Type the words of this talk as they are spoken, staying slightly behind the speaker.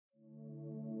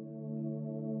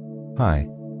Hi,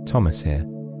 Thomas here.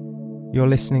 You're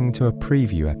listening to a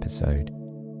preview episode.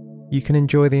 You can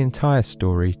enjoy the entire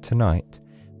story tonight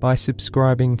by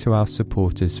subscribing to our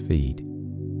supporters feed.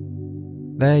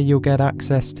 There you'll get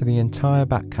access to the entire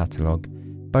back catalogue,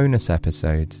 bonus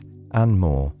episodes and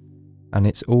more, and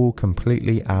it's all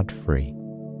completely ad-free.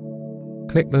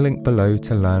 Click the link below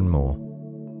to learn more.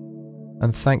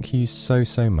 And thank you so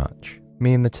much.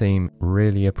 Me and the team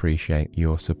really appreciate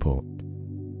your support.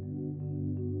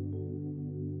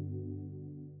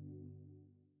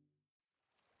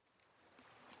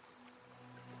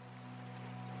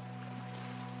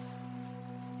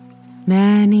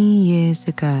 Many years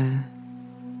ago,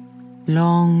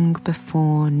 long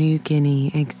before New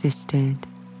Guinea existed,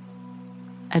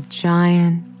 a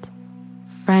giant,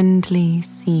 friendly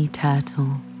sea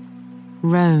turtle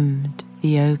roamed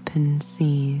the open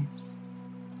seas.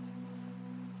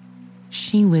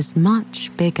 She was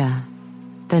much bigger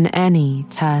than any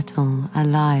turtle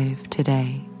alive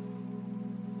today,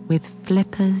 with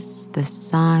flippers the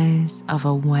size of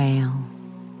a whale.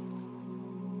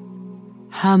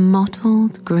 Her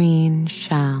mottled green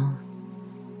shell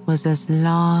was as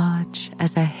large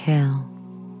as a hill,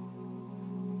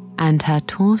 and her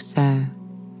torso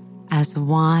as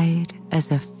wide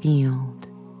as a field.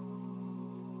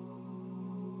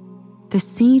 The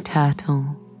sea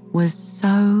turtle was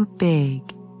so big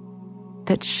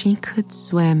that she could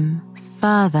swim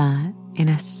further in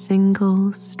a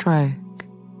single stroke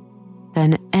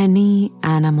than any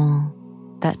animal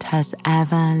that has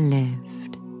ever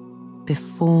lived,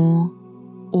 before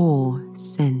or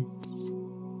since.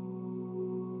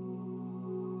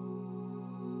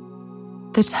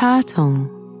 The turtle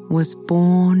was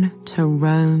born to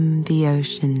roam the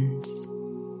oceans,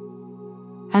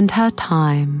 and her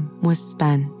time was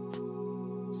spent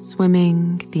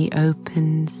swimming the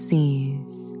open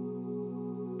seas,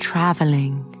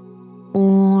 traveling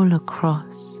all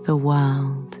across the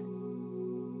world.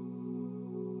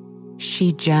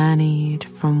 She journeyed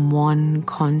from one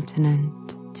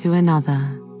continent to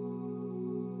another,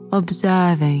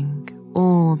 observing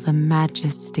all the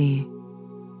majesty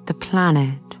the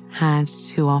planet had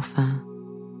to offer.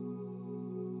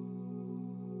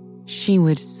 She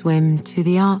would swim to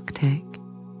the Arctic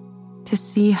to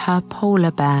see her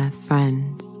polar bear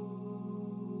friends,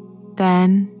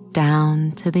 then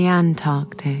down to the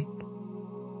Antarctic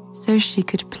so she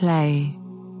could play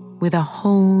with a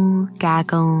whole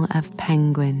gaggle of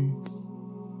penguins.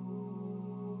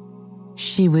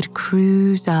 She would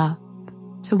cruise up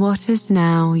to what is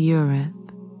now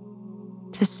Europe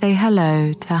to say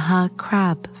hello to her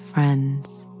crab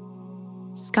friends,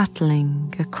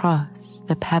 scuttling across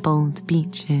the pebbled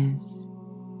beaches,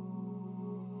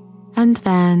 and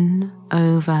then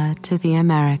over to the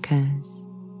Americas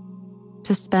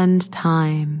to spend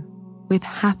time with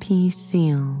happy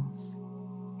seals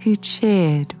who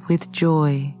cheered with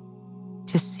joy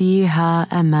to see her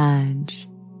emerge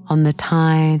on the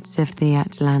tides of the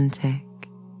Atlantic.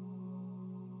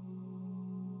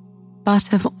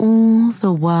 But of all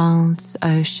the world's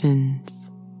oceans,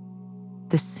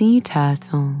 the sea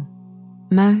turtle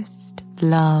most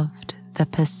loved the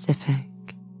Pacific.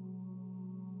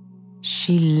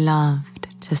 She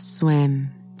loved to swim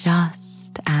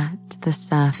just at the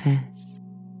surface,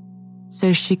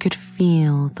 so she could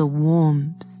feel the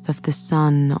warmth of the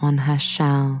sun on her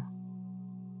shell.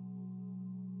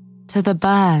 To the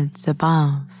birds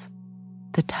above,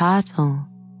 the turtle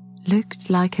looked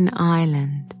like an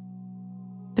island,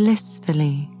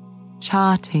 blissfully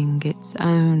charting its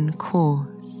own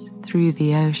course through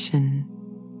the ocean.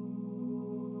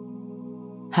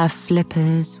 Her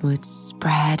flippers would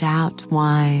spread out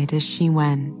wide as she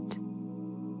went,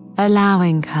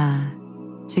 allowing her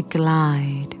to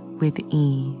glide with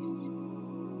ease.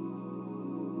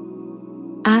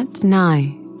 At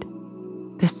night,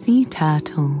 the sea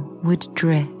turtle would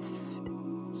drift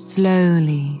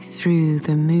slowly through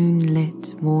the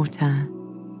moonlit water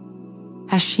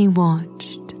as she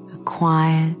watched the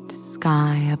quiet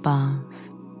sky above.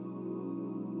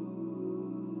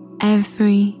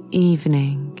 Every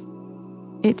evening,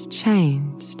 it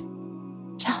changed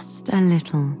just a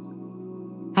little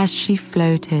as she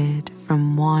floated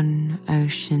from one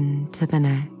ocean to the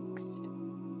next.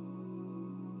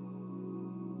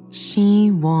 She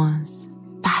was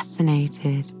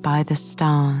fascinated by the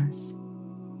stars,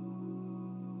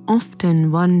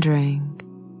 often wondering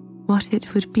what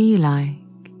it would be like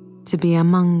to be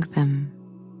among them.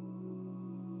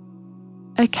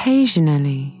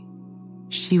 Occasionally,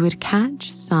 she would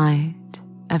catch sight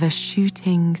of a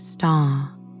shooting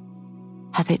star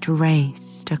as it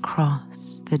raced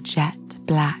across the jet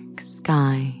black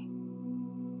sky.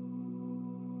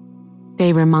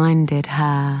 They reminded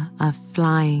her of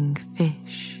flying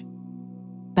fish,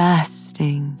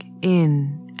 bursting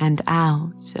in and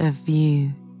out of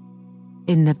view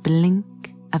in the blink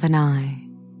of an eye.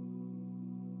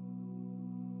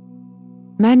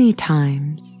 Many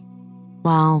times,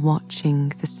 while watching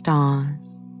the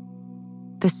stars,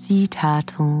 the sea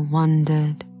turtle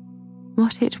wondered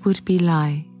what it would be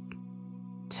like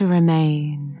to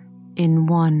remain in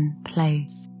one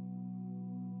place,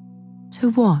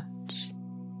 to watch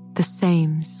the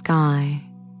same sky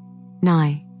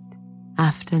night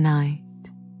after night.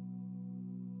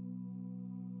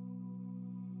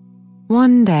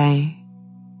 One day,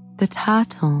 the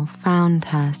turtle found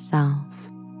herself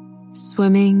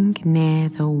swimming near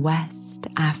the West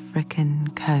African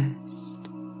coast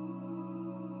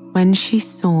when she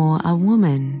saw a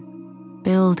woman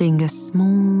building a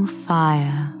small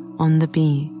fire on the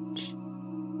beach.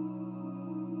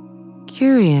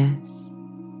 Curious,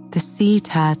 the sea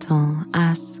turtle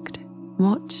asked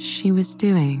what she was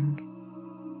doing.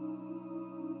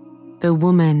 The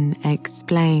woman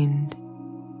explained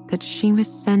that she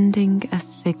was sending a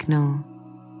signal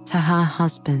to her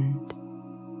husband,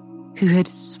 who had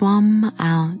swum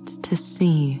out to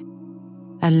sea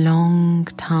a long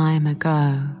time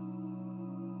ago.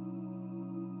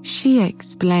 She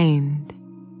explained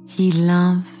he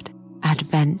loved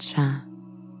adventure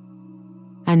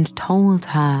and told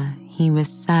her he was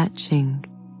searching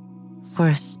for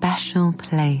a special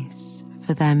place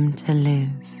for them to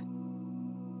live.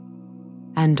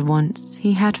 And once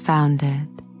he had found it,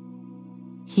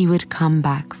 he would come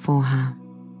back for her.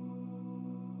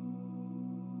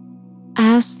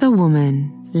 As the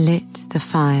woman lit the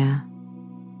fire,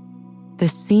 the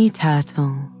sea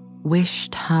turtle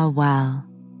wished her well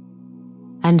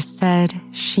and said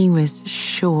she was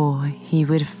sure he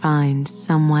would find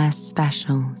somewhere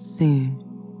special soon.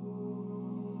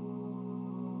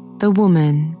 The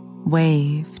woman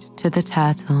waved to the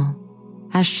turtle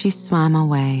as she swam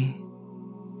away.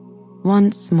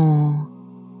 Once more,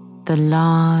 the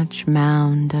large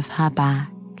mound of her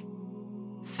back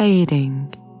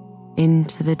fading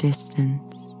into the distance.